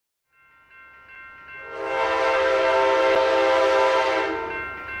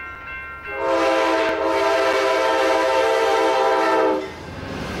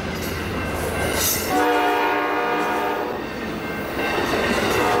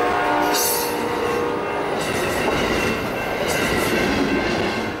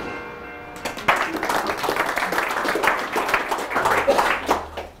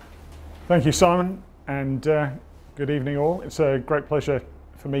Thank you, Simon, and good evening all. It's a great pleasure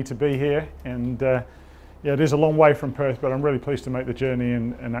for me to be here, and yeah, it is a long way from Perth, but I'm really pleased to make the journey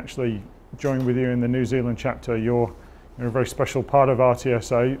and actually join with you in the New Zealand chapter. You're a very special part of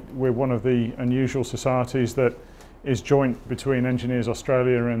RTSA. We're one of the unusual societies that is joint between Engineers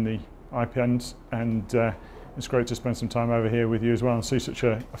Australia and the IPNs, and it's great to spend some time over here with you as well and see such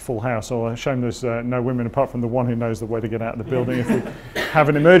a full house. Although shame there's no women apart from the one who knows the way to get out of the building if we have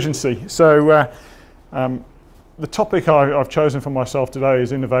an emergency. So the topic I've chosen for myself today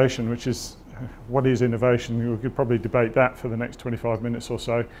is innovation, which is, what is innovation? We could probably debate that for the next 25 minutes or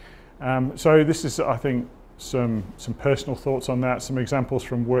so. So this is, I think, some personal thoughts on that, some examples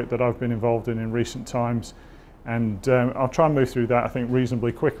from work that I've been involved in recent times, and I'll try and move through that, I think,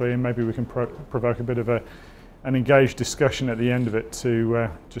 reasonably quickly, and maybe we can provoke a bit of an engaged discussion at the end of it to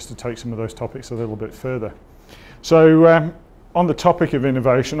just to take some of those topics a little bit further. So on the topic of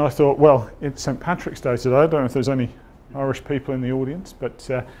innovation, I thought, well, it's St. Patrick's Day today. I don't know if there's any Irish people in the audience, but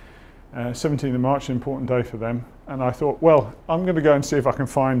 17th of March, an important day for them. And I thought, well, I'm going to go and see if I can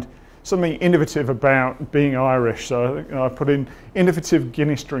find something innovative about being Irish. So I put in innovative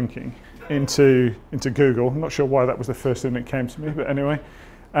Guinness drinking into Google. I'm not sure why that was the first thing that came to me, but anyway.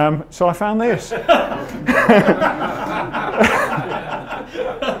 So I found this.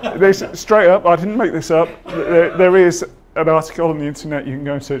 Straight up, I didn't make this up. There is an article on the internet, you can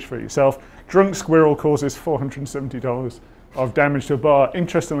go and search for it yourself. Drunk squirrel causes $470 of damage to a bar.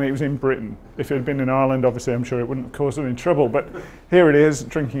 Interestingly, it was in Britain. If it had been in Ireland, obviously I'm sure it wouldn't have caused any trouble, but here it is,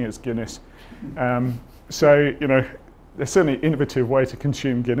 drinking its Guinness. So, you know, there's certainly an innovative way to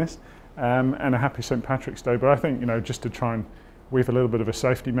consume Guinness, and a happy St. Patrick's Day, but I think, you know, just to try and weave a little bit of a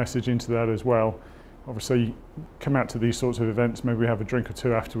safety message into that as well. Obviously, come out to these sorts of events, maybe we have a drink or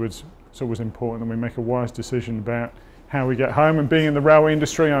two afterwards. It's always important that we make a wise decision about how we get home, and being in the railway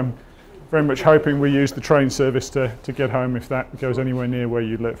industry, I'm very much hoping we use the train service to get home if that goes anywhere near where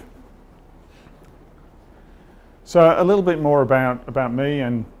you live. So a little bit more about me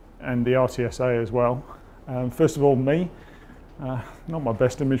and the RTSA as well. First of all, me. Not my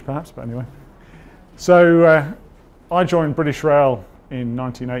best image perhaps, but anyway. So I joined British Rail in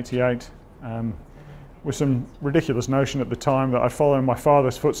 1988 with some ridiculous notion at the time that I'd follow in my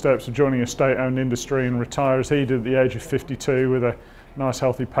father's footsteps of joining a state-owned industry and retire as he did at the age of 52 with a nice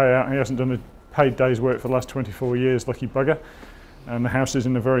healthy payout. He hasn't done a paid day's work for the last 24 years, lucky bugger, and the house is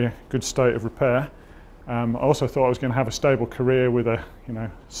in a very good state of repair. I also thought I was going to have a stable career with a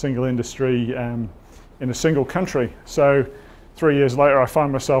single industry in a single country. So 3 years later I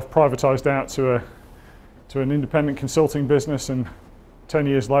find myself privatised out to an independent consulting business, and 10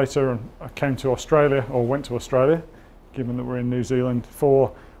 years later I came to Australia, or went to Australia, given that we're in New Zealand,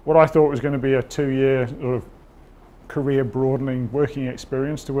 for what I thought was going to be a 2-year sort of career broadening working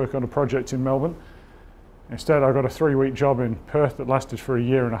experience to work on a project in Melbourne. Instead I got a 3-week job in Perth that lasted for a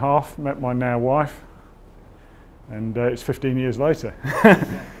year and a half, met my now wife, and it's 15 years later.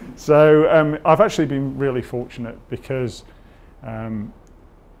 So I've actually been really fortunate because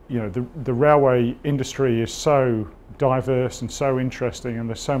you know, the railway industry is so diverse and so interesting, and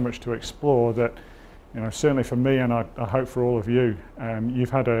there's so much to explore that, you know, certainly for me, and I hope for all of you, you've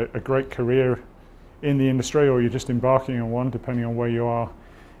had a great career in the industry, or you're just embarking on one, depending on where you are.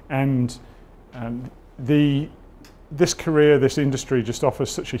 And this career, this industry just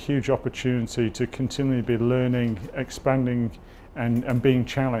offers such a huge opportunity to continually be learning, expanding, and being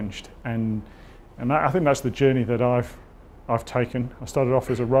challenged. And I think that's the journey that I've taken. I started off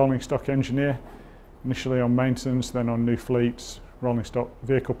as a rolling stock engineer, initially on maintenance, then on new fleets, rolling stock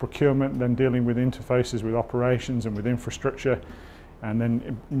vehicle procurement, then dealing with interfaces with operations and with infrastructure, and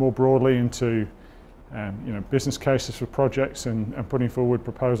then more broadly into business cases for projects and putting forward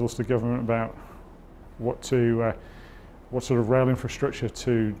proposals to government about what sort of rail infrastructure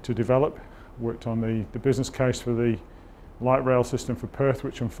to develop. Worked on the business case for the light rail system for Perth,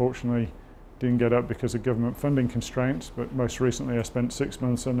 which unfortunately didn't get up because of government funding constraints, but most recently I spent 6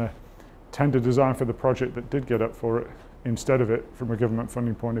 months on a tender design for the project that did get up for it instead of it from a government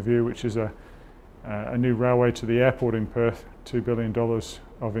funding point of view, which is a new railway to the airport in Perth, $2 billion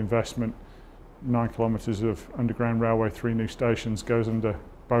of investment, 9 kilometres of underground railway, 3 new stations, goes under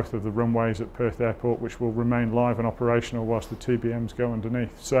both of the runways at Perth Airport, which will remain live and operational whilst the TBMs go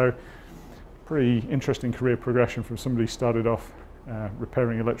underneath. So pretty interesting career progression from somebody who started off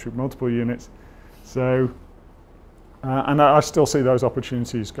repairing electric multiple units. So, and I still see those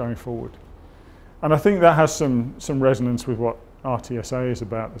opportunities going forward. And I think that has some resonance with what RTSA is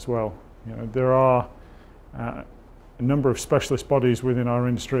about as well. You know, there are a number of specialist bodies within our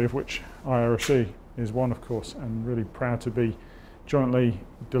industry, of which IRC is one, of course, and really proud to be jointly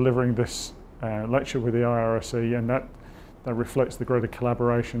delivering this lecture with the RTSA, and that reflects the greater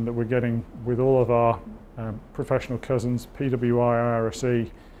collaboration that we're getting with all of our professional cousins, PWI, RTSA,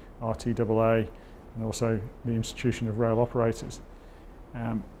 RTAA, and also the Institution of Rail Operators.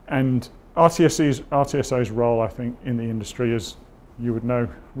 And RTSA's role, I think, in the industry, as you would know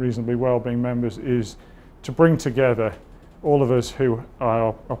reasonably well being members, is to bring together all of us who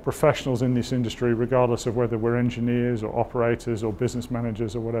are professionals in this industry, regardless of whether we're engineers or operators or business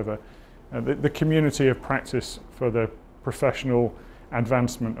managers or whatever, the community of practice for the professional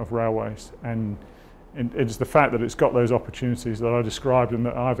advancement of railways. And it's the fact that it's got those opportunities that I described and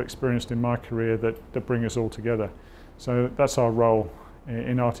that I've experienced in my career that bring us all together. So that's our role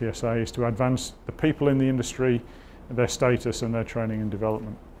in RTSA, is to advance the people in the industry, their status and their training and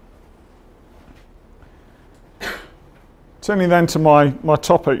development. Turning then to my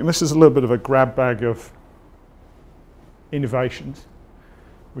topic, and this is a little bit of a grab bag of innovations.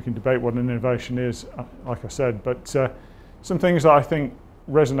 We can debate what an innovation is, like I said, but some things that I think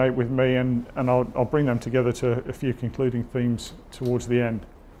resonate with me, and I'll bring them together to a few concluding themes towards the end.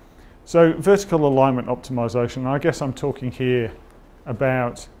 So vertical alignment optimization, I guess I'm talking here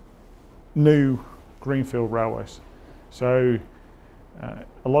about new greenfield railways. So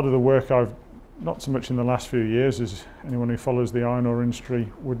a lot of the work I've, not so much in the last few years, as anyone who follows the iron ore industry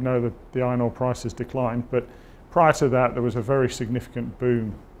would know that the iron ore price has declined, but prior to that there was a very significant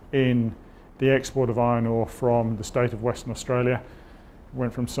boom in the export of iron ore from the state of Western Australia. It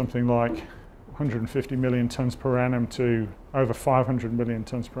went from something like 150 million tonnes per annum to over 500 million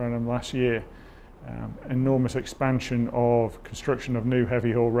tonnes per annum last year. Enormous expansion of construction of new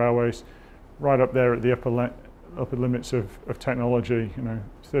heavy haul railways, right up there at the upper limits of technology,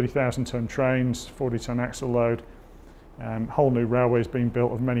 30,000 tonne trains, 40 tonne axle load, whole new railways being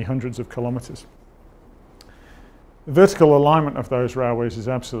built of many hundreds of kilometres. The vertical alignment of those railways is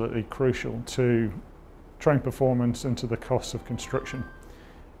absolutely crucial to train performance and to the costs of construction.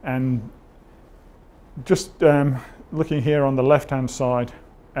 And just looking here on the left-hand side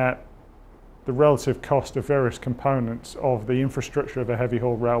at the relative cost of various components of the infrastructure of a heavy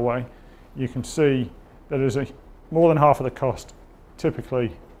haul railway, you can see that more than half of the cost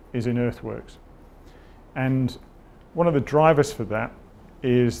typically is in earthworks. And one of the drivers for that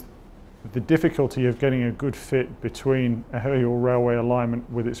is the difficulty of getting a good fit between a heavy haul railway alignment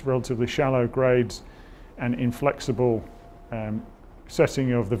with its relatively shallow grades and inflexible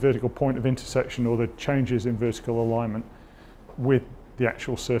setting of the vertical point of intersection, or the changes in vertical alignment, with the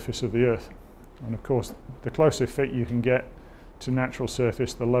actual surface of the earth. And of course, the closer fit you can get to natural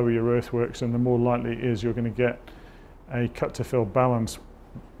surface, the lower your earthworks, and the more likely it is you're going to get a cut to fill balance,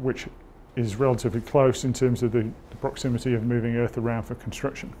 which is relatively close in terms of the proximity of moving earth around for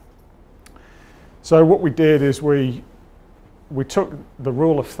construction. So what we did is we took the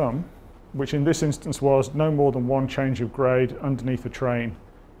rule of thumb, which in this instance was no more than one change of grade underneath a train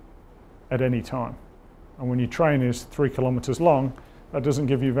at any time. And when your train is 3 kilometres long, that doesn't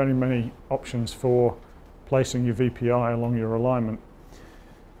give you very many options for placing your VPI along your alignment.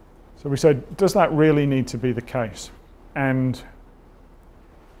 So we said, does that really need to be the case? And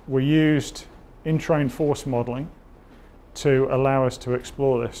we used in-train force modelling to allow us to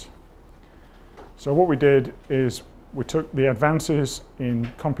explore this. So what we did is we took the advances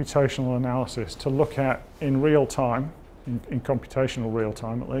in computational analysis to look at, in real time, in computational real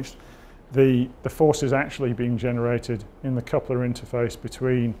time at least, the forces actually being generated in the coupler interface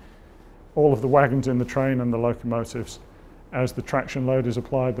between all of the wagons in the train and the locomotives as the traction load is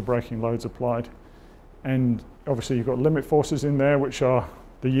applied, the braking load's applied. And obviously you've got limit forces in there, which are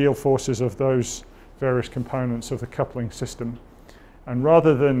the yield forces of those various components of the coupling system. And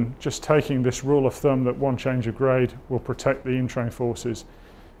rather than just taking this rule of thumb that one change of grade will protect the in-train forces,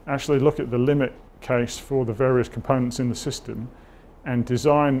 actually look at the limit case for the various components in the system and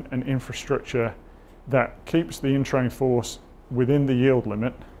design an infrastructure that keeps the in-train force within the yield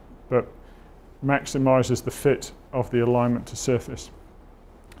limit, but maximizes the fit of the alignment to surface.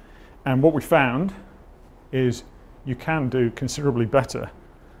 And what we found is you can do considerably better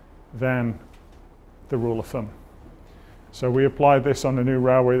than the rule of thumb. So we applied this on a new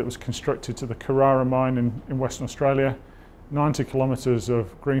railway that was constructed to the Carrara mine in Western Australia, 90 kilometres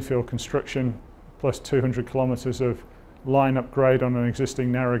of greenfield construction, plus 200 kilometres of line upgrade on an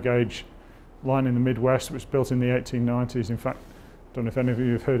existing narrow gauge line in the Midwest, which was built in the 1890s. In fact, I don't know if any of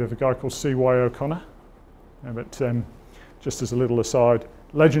you have heard of a guy called C.Y. O'Connor, but just as a little aside,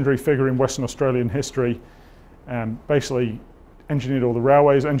 legendary figure in Western Australian history, basically engineered all the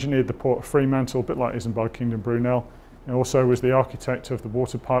railways, engineered the port of Fremantle, a bit like Isambard Kingdom Brunel, and also was the architect of the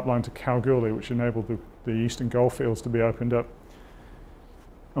water pipeline to Kalgoorlie, which enabled the eastern goldfields to be opened up.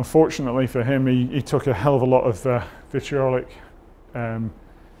 unfortunately for him, he took a hell of a lot of vitriolic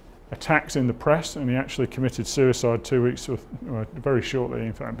attacks in the press, and he actually committed suicide 2 weeks, very shortly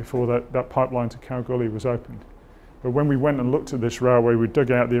in fact, before that pipeline to Kalgoorlie was opened. But when we went and looked at this railway, we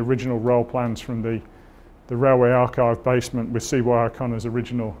dug out the original roll plans from the Railway Archive basement with C.Y. O'Connor's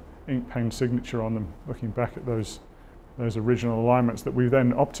original ink pen signature on them, looking back at those original alignments that we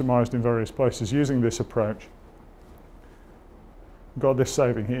then optimised in various places using this approach. Got this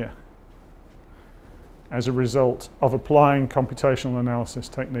saving here as a result of applying computational analysis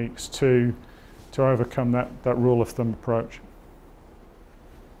techniques to overcome that rule of thumb approach.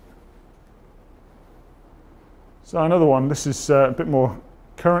 So another one, this is a bit more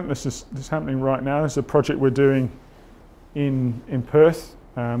current, this is happening right now. This is a project we're doing in Perth.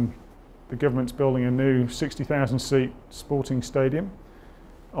 The government's building a new 60,000 seat sporting stadium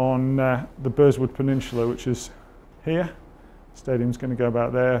on the Burswood Peninsula, which is here. The stadium's going to go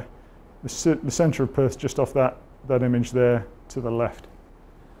about there. The centre of Perth just off that image there to the left.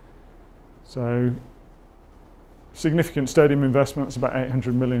 So significant stadium investment, it's about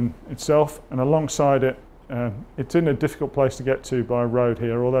 800 million itself, and alongside it, it's in a difficult place to get to by road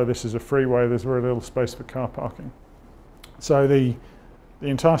here. Although this is a freeway, there's very little space for car parking. So the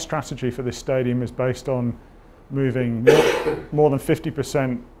entire strategy for this stadium is based on moving more than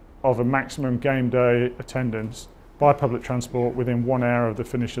 50% of a maximum game day attendance by public transport within 1 hour of the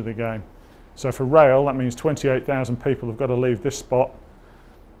finish of the game. So for rail, that means 28,000 people have got to leave this spot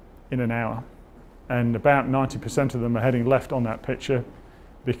in an hour. And about 90% of them are heading left on that picture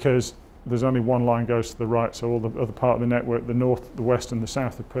because there's only one line goes to the right, so all the other part of the network, the north, the west and the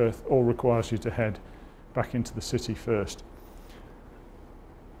south of Perth, all requires you to head back into the city first.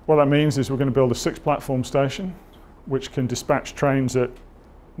 What that means is we're going to build a 6-platform station which can dispatch trains at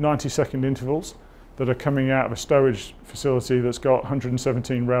 90-second intervals that are coming out of a stowage facility that's got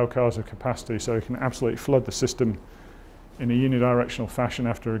 117 rail cars of capacity, so you can absolutely flood the system in a unidirectional fashion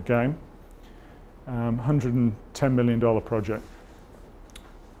after a game. $110 million project.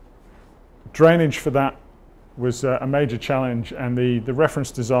 Drainage for that was a major challenge, and the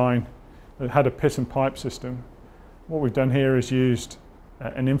reference design had a pit and pipe system. What we've done here is used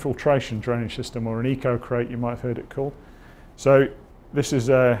an infiltration drainage system, or an eco crate you might have heard it called. So this is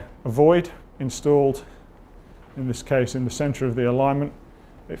a void installed, in this case in the centre of the alignment.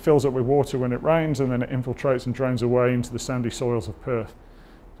 It fills up with water when it rains, and then it infiltrates and drains away into the sandy soils of Perth.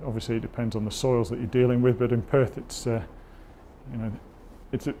 Obviously it depends on the soils that you're dealing with, but in Perth it's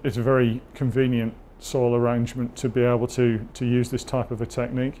it's a very convenient soil arrangement to be able to use this type of a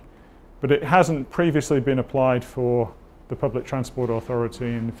technique. But it hasn't previously been applied for the Public Transport Authority.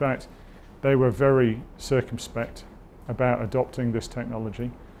 In fact, they were very circumspect about adopting this technology.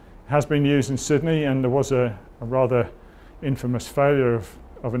 It has been used in Sydney, and there was a rather infamous failure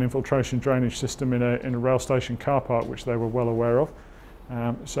of an infiltration drainage system in a rail station car park, which they were well aware of.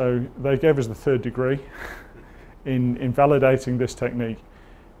 So they gave us the 3rd degree in validating this technique,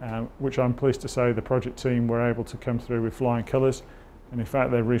 which I'm pleased to say the project team were able to come through with flying colours. And in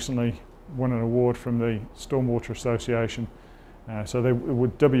fact, they recently won an award from the Stormwater Association. So they were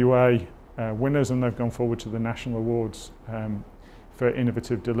WA winners, and they've gone forward to the national awards for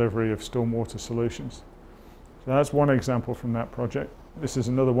innovative delivery of stormwater solutions. So that's one example from that project. This is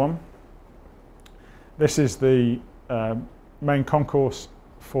another one. This is the main concourse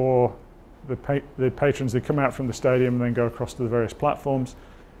for the patrons. They come out from the stadium and then go across to the various platforms.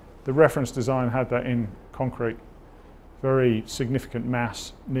 The reference design had that in concrete. Very significant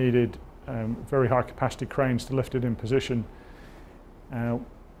mass needed, very high capacity cranes to lift it in position.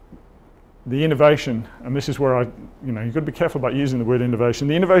 The innovation, and this is where you've got to be careful about using the word innovation.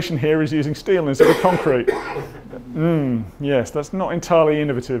 The innovation here is using steel instead of concrete. Yes, that's not entirely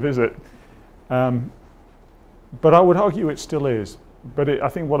innovative, is it? But I would argue it still is. But I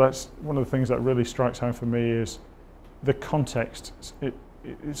think one of the things that really strikes home for me is the context.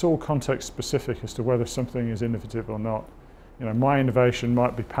 It's all context specific as to whether something is innovative or not. My innovation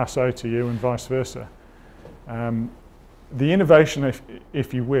might be passé to you and vice versa. The innovation,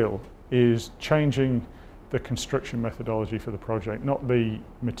 if you will, is changing the construction methodology for the project, not the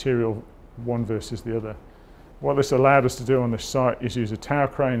material one versus the other. What this allowed us to do on this site is use a tower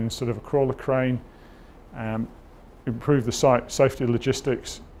crane instead of a crawler crane, improve the site safety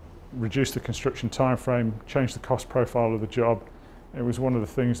logistics, reduce the construction time frame, change the cost profile of the job. It was one of the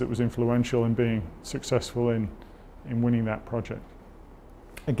things that was influential in being successful in winning that project.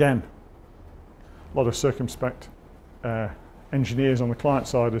 Again, a lot of circumspect engineers on the client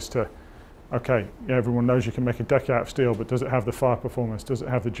side as to, okay, everyone knows you can make a deck out of steel, but does it have the fire performance? Does it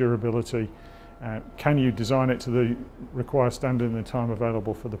have the durability? Can you design it to the required standard in the time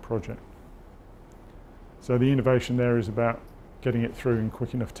available for the project? So the innovation there is about getting it through in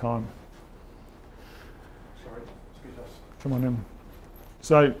quick enough time. Sorry, excuse us. Come on in.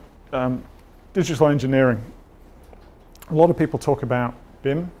 So digital engineering. A lot of people talk about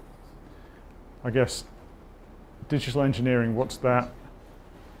BIM. I guess digital engineering, what's that?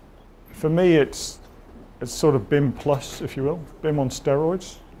 For me, it's sort of BIM plus, if you will, BIM on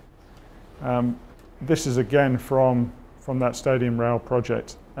steroids. This is again from that Stadium Rail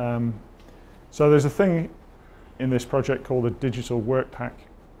project. So there's a thing in this project called a digital work pack,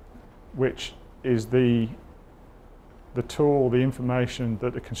 which is the tool, the information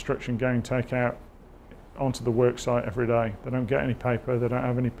that the construction gang take out onto the work site every day. They don't get any paper, they don't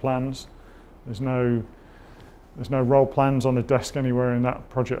have any plans. There's no roll plans on a desk anywhere in that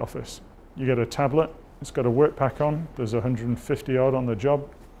project office. You get a tablet, it's got a work pack on, there's 150 odd on the job.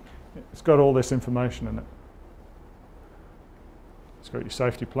 It's got all this information in it. It's got your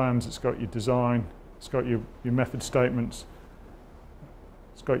safety plans, it's got your design, it's got your method statements,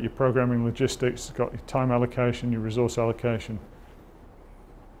 it's got your programming logistics, it's got your time allocation, your resource allocation.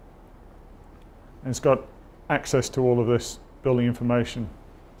 And it's got access to all of this building information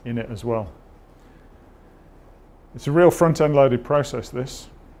in it as well. It's a real front-end loaded process, this.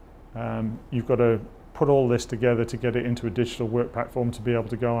 You've got to put all this together to get it into a digital work platform to be able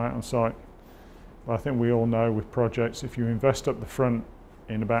to go out on site. Well, I think we all know with projects, if you invest up the front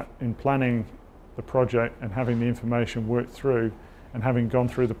in planning the project and having the information worked through and having gone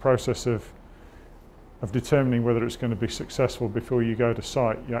through the process of determining whether it's going to be successful before you go to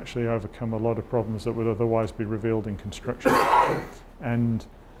site, you actually overcome a lot of problems that would otherwise be revealed in construction. And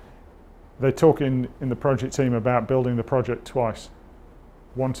they talk in the project team about building the project twice,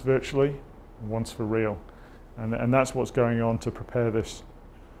 once virtually, once for real. And that's what's going on to prepare this.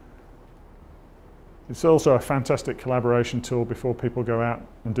 It's also a fantastic collaboration tool before people go out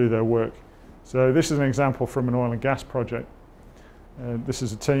and do their work. So this is an example from an oil and gas project. This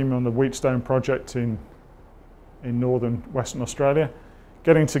is a team on the Wheatstone project in northern Western Australia,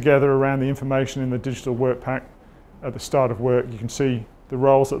 getting together around the information in the digital work pack at the start of work. You can see the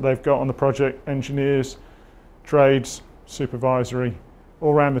roles that they've got on the project: engineers, trades, supervisory,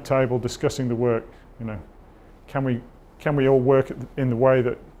 all around the table discussing the work. You know, can we all work in the way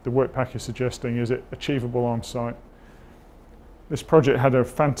that the work pack is suggesting? Is it achievable on site? This project had a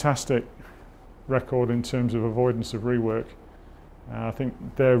fantastic record in terms of avoidance of rework. I think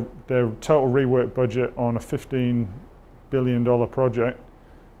their total rework budget on a $15 billion project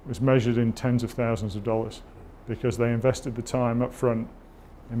was measured in tens of thousands of dollars, because they invested the time up front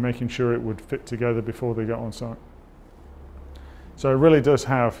in making sure it would fit together before they got on site. So it really does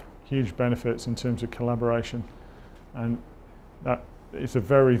have huge benefits in terms of collaboration, and that is a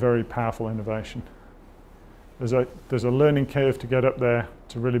very, very powerful innovation. There's a learning curve to get up there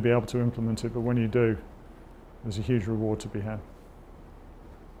to really be able to implement it, but when you do, there's a huge reward to be had.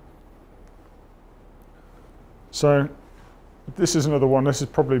 So this is another one. This is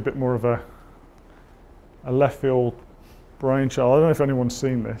probably a bit more of a left field brainchild. I don't know if anyone's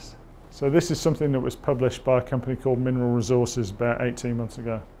seen this. So this is something that was published by a company called Mineral Resources about 18 months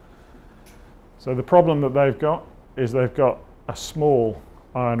ago. So the problem that they've got is they've got a small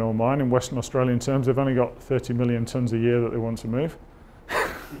iron ore mine in Western Australia. In terms, they've only got 30 million tonnes a year that they want to move.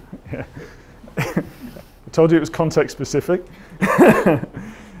 Yeah. I told you it was context specific.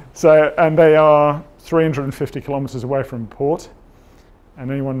 So, and they are 350 kilometres away from port. And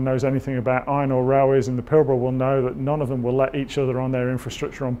anyone who knows anything about iron ore railways in the Pilbara will know that none of them will let each other on their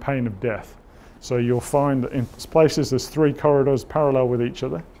infrastructure on pain of death. So you'll find that in places there's 3 corridors parallel with each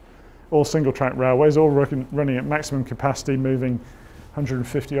other, all single track railways, all running at maximum capacity, moving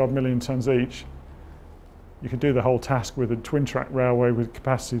 150 odd million tonnes each. You could do the whole task with a twin track railway with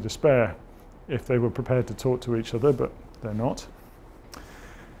capacity to spare if they were prepared to talk to each other, but they're not.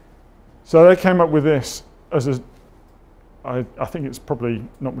 So they came up with this as a, I think it's probably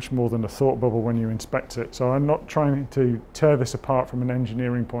not much more than a thought bubble when you inspect it. So I'm not trying to tear this apart from an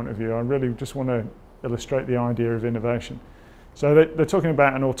engineering point of view. I really just want to illustrate the idea of innovation. So they're talking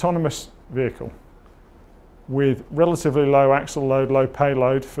about an autonomous vehicle with relatively low axle load, low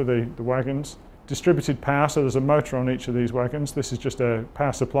payload for the wagons, distributed power, so there's a motor on each of these wagons. This is just a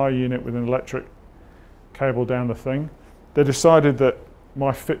power supply unit with an electric cable down the thing. They decided that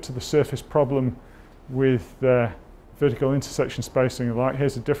my fit to the surface problem with their vertical intersection spacing, like,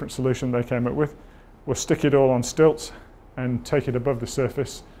 here's a different solution they came up with. We'll stick it all on stilts and take it above the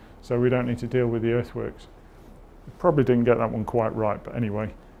surface so we don't need to deal with the earthworks. Probably didn't get that one quite right, but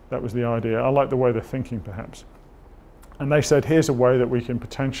anyway, that was the idea. I like the way they're thinking, perhaps. And they said, here's a way that we can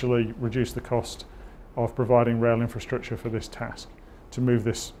potentially reduce the cost of providing rail infrastructure for this task, to move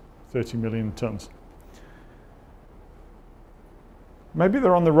this 30 million tonnes. Maybe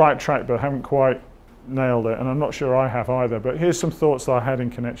they're on the right track, but haven't quite nailed it, and I'm not sure I have either, but here's some thoughts that I had in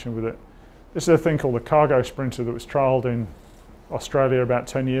connection with it. This is a thing called the Cargo Sprinter that was trialled in Australia about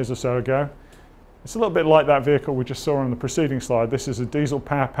 10 years or so ago. It's a little bit like that vehicle we just saw on the preceding slide. This is a diesel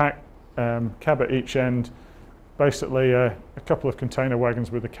power pack, cab at each end, basically a couple of container wagons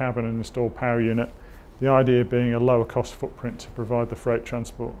with a cab and an installed power unit. The idea being a lower cost footprint to provide the freight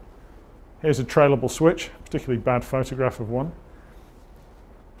transport. Here's a trailable switch, particularly bad photograph of one.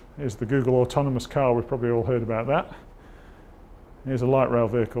 Here's the Google autonomous car, we've probably all heard about that. Here's a light rail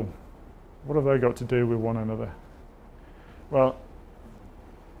vehicle. What have they got to do with one another? Well,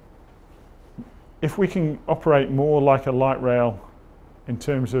 if we can operate more like a light rail in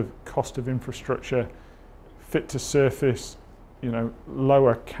terms of cost of infrastructure, fit to surface,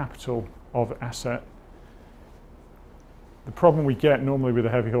 lower capital of asset, the problem we get normally with a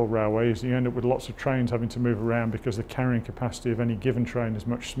heavy haul railway is you end up with lots of trains having to move around because the carrying capacity of any given train is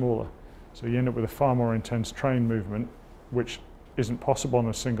much smaller. So you end up with a far more intense train movement, which isn't possible on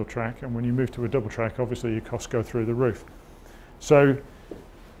a single track. And when you move to a double track, obviously your costs go through the roof. So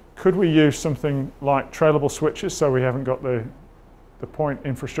could we use something like trailable switches so we haven't got the point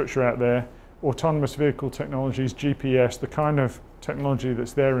infrastructure out there, autonomous vehicle technologies, GPS, the kind of technology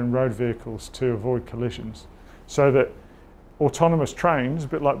that's there in road vehicles to avoid collisions, so that autonomous trains, a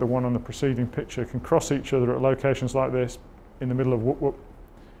bit like the one on the preceding picture, can cross each other at locations like this in the middle of whoop whoop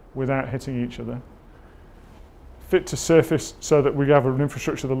without hitting each other. Fit to surface so that we have an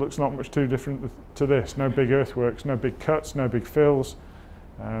infrastructure that looks not much too different to this. No big earthworks, no big cuts, no big fills.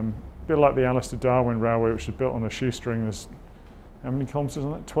 A bit like the Alistair Darwin Railway, which is built on a shoestring. There's how many kilometres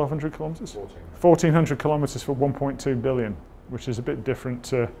on that? 1,200 kilometres? 1,400 kilometres for 1.2 billion, which is a bit different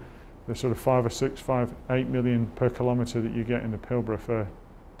to the sort of 5 or 6, 5, 8 million per kilometre that you get in the Pilbara for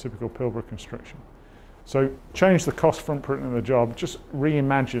typical Pilbara construction. So change the cost footprint of the job, just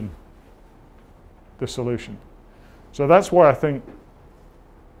reimagine the solution. So that's why I think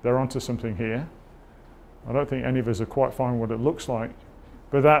they're onto something here. I don't think any of us are quite fine what it looks like,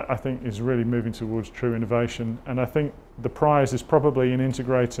 but that I think is really moving towards true innovation. And I think the prize is probably in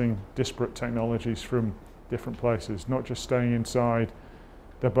integrating disparate technologies from different places, not just staying inside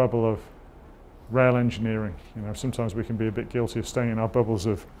the bubble of rail engineering. Sometimes we can be a bit guilty of staying in our bubbles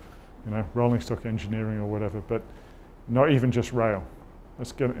of, rolling stock engineering or whatever, but not even just rail.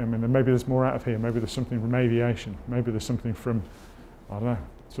 Let's get, maybe there's more out of here. Maybe there's something from aviation. Maybe there's something from, I don't know,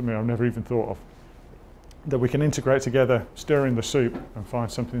 something I've never even thought of, that we can integrate together, stir in the soup, and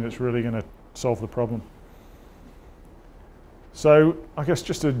find something that's really going to solve the problem. So I guess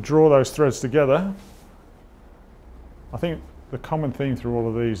just to draw those threads together, I think the common theme through all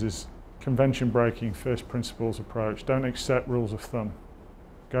of these is convention breaking, first principles approach. Don't accept rules of thumb.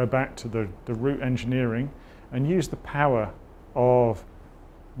 Go back to the root engineering and use the power of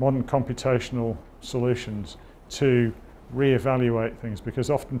modern computational solutions to re-evaluate things, because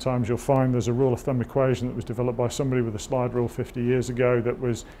oftentimes you'll find there's a rule of thumb equation that was developed by somebody with a slide rule 50 years ago that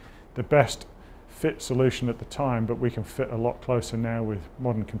was the best fit solution at the time, but we can fit a lot closer now with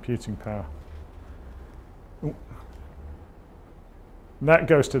modern computing power. And that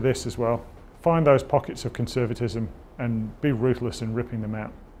goes to this as well. Find those pockets of conservatism and be ruthless in ripping them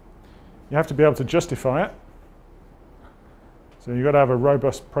out. You have to be able to justify it. So you've got to have a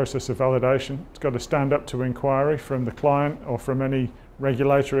robust process of validation. It's got to stand up to inquiry from the client or from any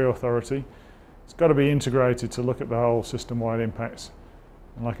regulatory authority. It's got to be integrated to look at the whole system-wide impacts.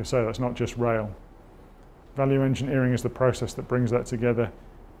 And like I say, that's not just rail. Value engineering is the process that brings that together,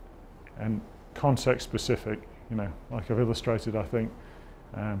 and context specific, like I've illustrated, I think.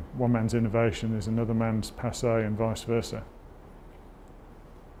 One man's innovation is another man's passé, and vice versa.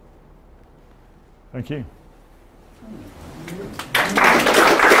 Thank you.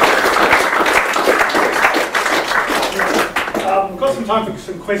 We've got some time for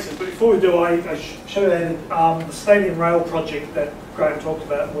some questions, but before we do, I show that the Stadium Rail project that Graham talked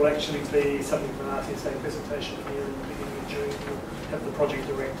about will actually be something from an RTSA presentation here in the beginning of June. We'll have the project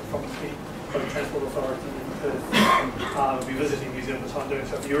director from the Public Transport Authority in Perth. We'll be visiting New Zealand at the time doing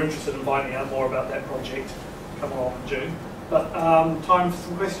so. If you're interested in finding out more about that project, come along in June. But time for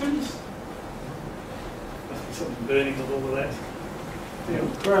some questions? Must be something burning with all of that. Yeah,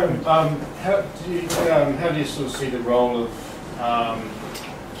 Graham, how do you sort of see the role of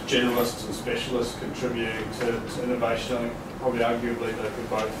generalists and specialists contributing to innovation? I think probably arguably they could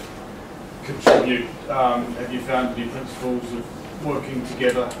both contribute. Have you found any principles of working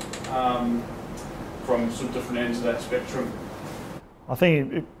together from sort of different ends of that spectrum? I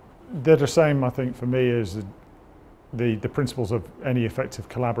think they're the same, I think, for me, as the principles of any effective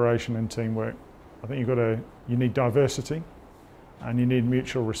collaboration and teamwork. I think you need diversity and you need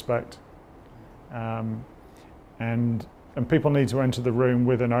mutual respect. And people need to enter the room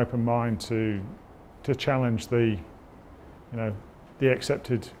with an open mind to challenge the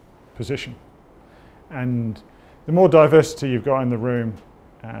accepted position. And the more diversity you've got in the room,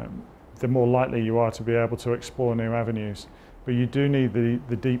 the more likely you are to be able to explore new avenues. But you do need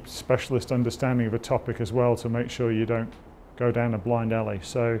the deep specialist understanding of a topic as well to make sure you don't go down a blind alley.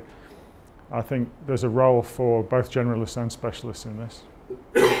 So I think there's a role for both generalists and specialists in this.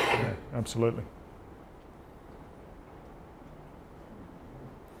 Yeah, absolutely.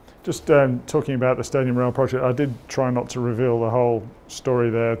 Just talking about the Stadium Rail project, I did try not to reveal the whole story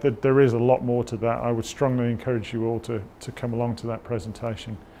there. There is a lot more to that. I would strongly encourage you all to come along to that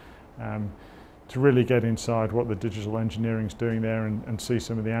presentation, to really get inside what the digital engineering is doing there and see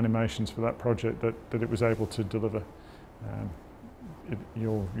some of the animations for that project that it was able to deliver.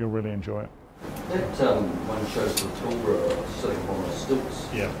 You'll really enjoy it. That one shows the Pilbara sitting on the stilts.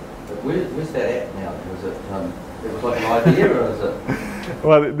 Yeah. Where's that at now? Was it like an idea, or is it?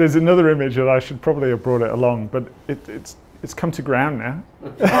 Well, there's another image that I should probably have brought it along, but it's come to ground now.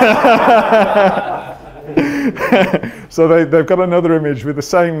 So they've got another image with the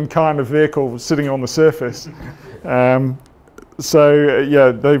same kind of vehicle sitting on the surface. Yeah,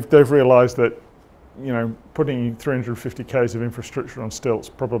 they've realised that, you know, putting 350 k's of infrastructure on stilts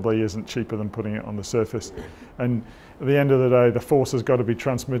probably isn't cheaper than putting it on the surface. And at the end of the day, the force has got to be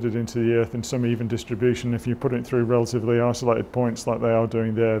transmitted into the earth in some even distribution. If you put it through relatively isolated points like they are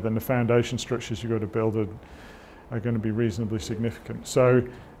doing there, then the foundation structures you've got to build are going to be reasonably significant. So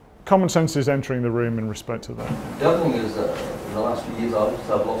common sense is entering the room in respect to that. The other thing is that in the last few years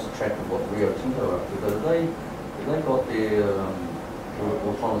I've lost track of what Rio Tinto are up to, but have they got their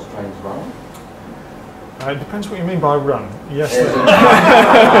autonomous trains running? It depends what you mean by run. Yes.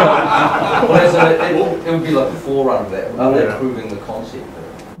 Well, it would be like a forerunner of that. Are they proving the concept?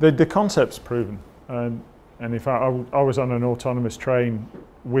 The concept's proven. And in fact, I was on an autonomous train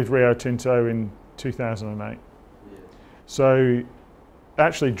with Rio Tinto in 2008. Yeah. So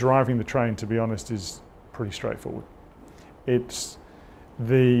actually driving the train, to be honest, is pretty straightforward. It's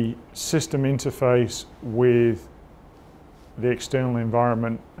the system interface with the external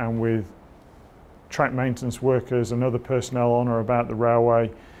environment and with track maintenance workers and other personnel on or about the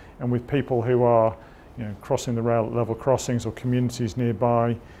railway, and with people who are, you know, crossing the rail at level crossings or communities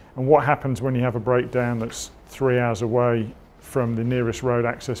nearby, and what happens when you have a breakdown that's 3 hours away from the nearest road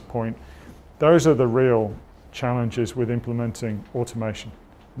access point. Those are the real challenges with implementing automation,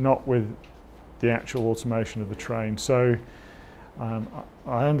 not with the actual automation of the train. So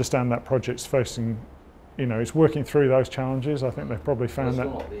I understand that project's facing, you know, it's working through those challenges. I think they've probably found that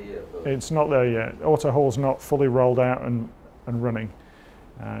it's not there yet. AutoHaul's not fully rolled out and running.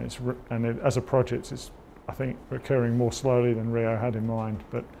 As a project, it's, I think, occurring more slowly than Rio had in mind.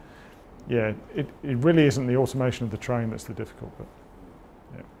 But yeah, it really isn't the automation of the train that's the difficult bit.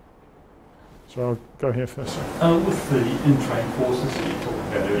 Yeah. So I'll go here first. With the in-train forces that you talked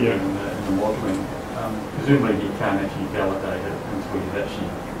about earlier in the modelling, presumably you can't actually validate it until you've actually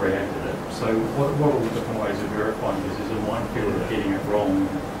created it. So what are the different ways of verifying this? Is it a minefield of getting it wrong?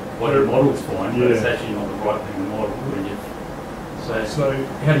 What your model's fine, but it's actually not the right thing to model. So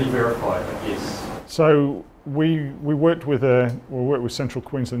how do you verify it, I guess? So we worked with Central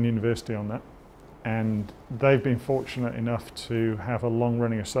Queensland University on that, and they've been fortunate enough to have a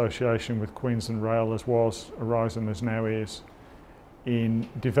long-running association with Queensland Rail, as was Horizon as now is, in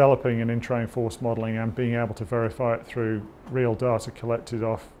developing an in-train force modelling and being able to verify it through real data collected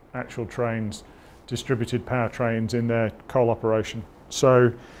off actual trains, distributed power trains in their coal operation.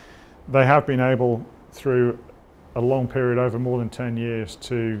 So they have been able, through a long period over more than 10 years,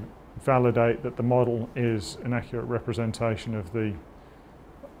 to validate that the model is an accurate representation of the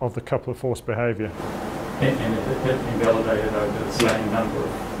coupler force behaviour. And it has been validated over the same number of...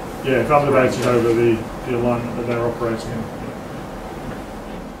 Yeah, validated over the alignment that they're operating in.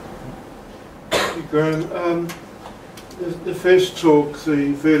 Graham, the first talk,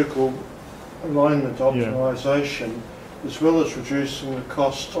 the vertical alignment optimisation, as well as reducing the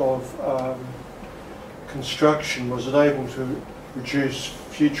cost of construction, was it able to reduce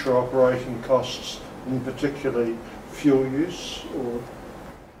future operating costs, and particularly fuel use? Or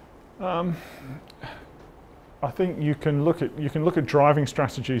I think you can look at driving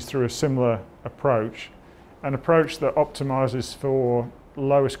strategies through a similar approach. An approach that optimises for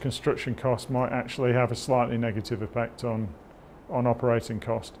lowest construction cost might actually have a slightly negative effect on operating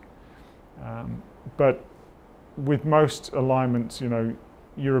cost. But with most alignments, you know,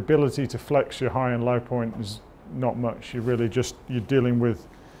 your ability to flex your high and low point is not much. You're dealing with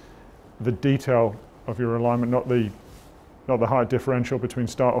the detail of your alignment, not the height differential between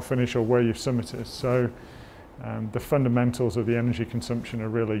start or finish or where your summit is. So the fundamentals of the energy consumption are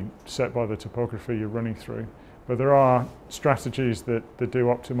really set by the topography you're running through. But there are strategies that do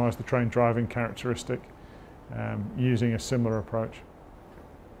optimize the train driving characteristic using a similar approach.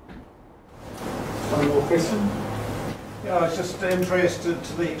 One more question? Yeah, I was just interested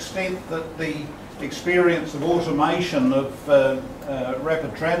to the extent that the experience of automation of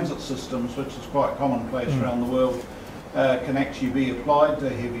rapid transit systems, which is quite commonplace around the world, can actually be applied to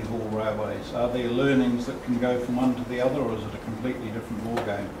heavy haul railways. Are there learnings that can go from one to the other, or is it a completely different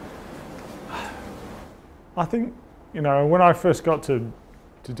ballgame? I think, you know, when I first got to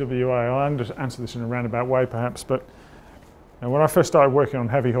WA, I'll answer this in a roundabout way perhaps, but when I first started working on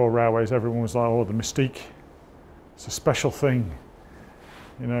heavy haul railways, everyone was like, oh, the mystique, it's a special thing.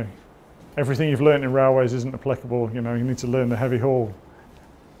 You know, everything you've learned in railways isn't applicable. You know, you need to learn the heavy haul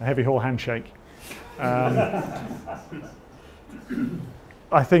handshake. I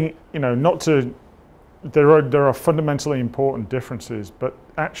think, you know, there are fundamentally important differences, but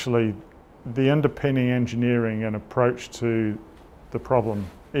actually the underpinning engineering and approach to the problem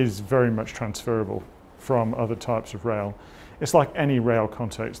is very much transferable from other types of rail. It's like any rail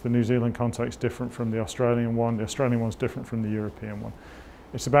context. The New Zealand context is different from the Australian one. The Australian one's different from the European one.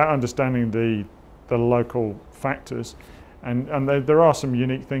 It's about understanding the local factors. And there are some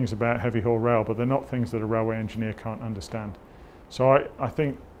unique things about heavy haul rail, but they're not things that a railway engineer can't understand. So I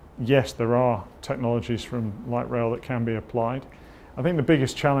think, yes, there are technologies from light rail that can be applied. I think the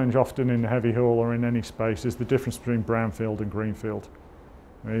biggest challenge often in heavy haul or in any space is the difference between brownfield and greenfield.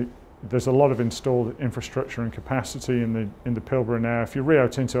 Right? There's a lot of installed infrastructure and capacity in the Pilbara now. If you're Rio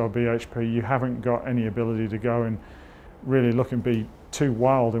Tinto or BHP, you haven't got any ability to go and really look and be too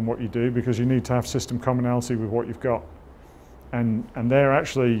wild in what you do, because you need to have system commonality with what you've got. And they're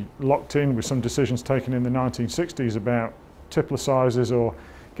actually locked in with some decisions taken in the 1960s about tippler sizes or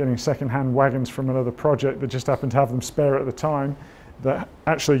getting second-hand wagons from another project that just happened to have them spare at the time, that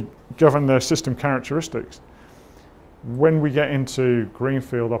actually govern their system characteristics. When we get into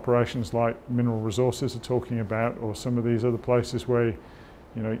greenfield operations like Mineral Resources are talking about, or some of these other places where,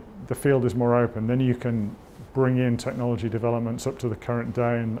 you know, the field is more open, then you can bring in technology developments up to the current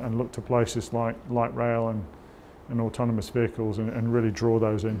day and look to places like light rail and autonomous vehicles and really draw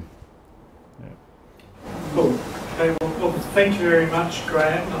those in. Yeah. Cool. Okay, well, thank you very much,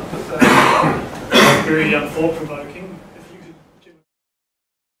 Graham. That was very thought-provoking.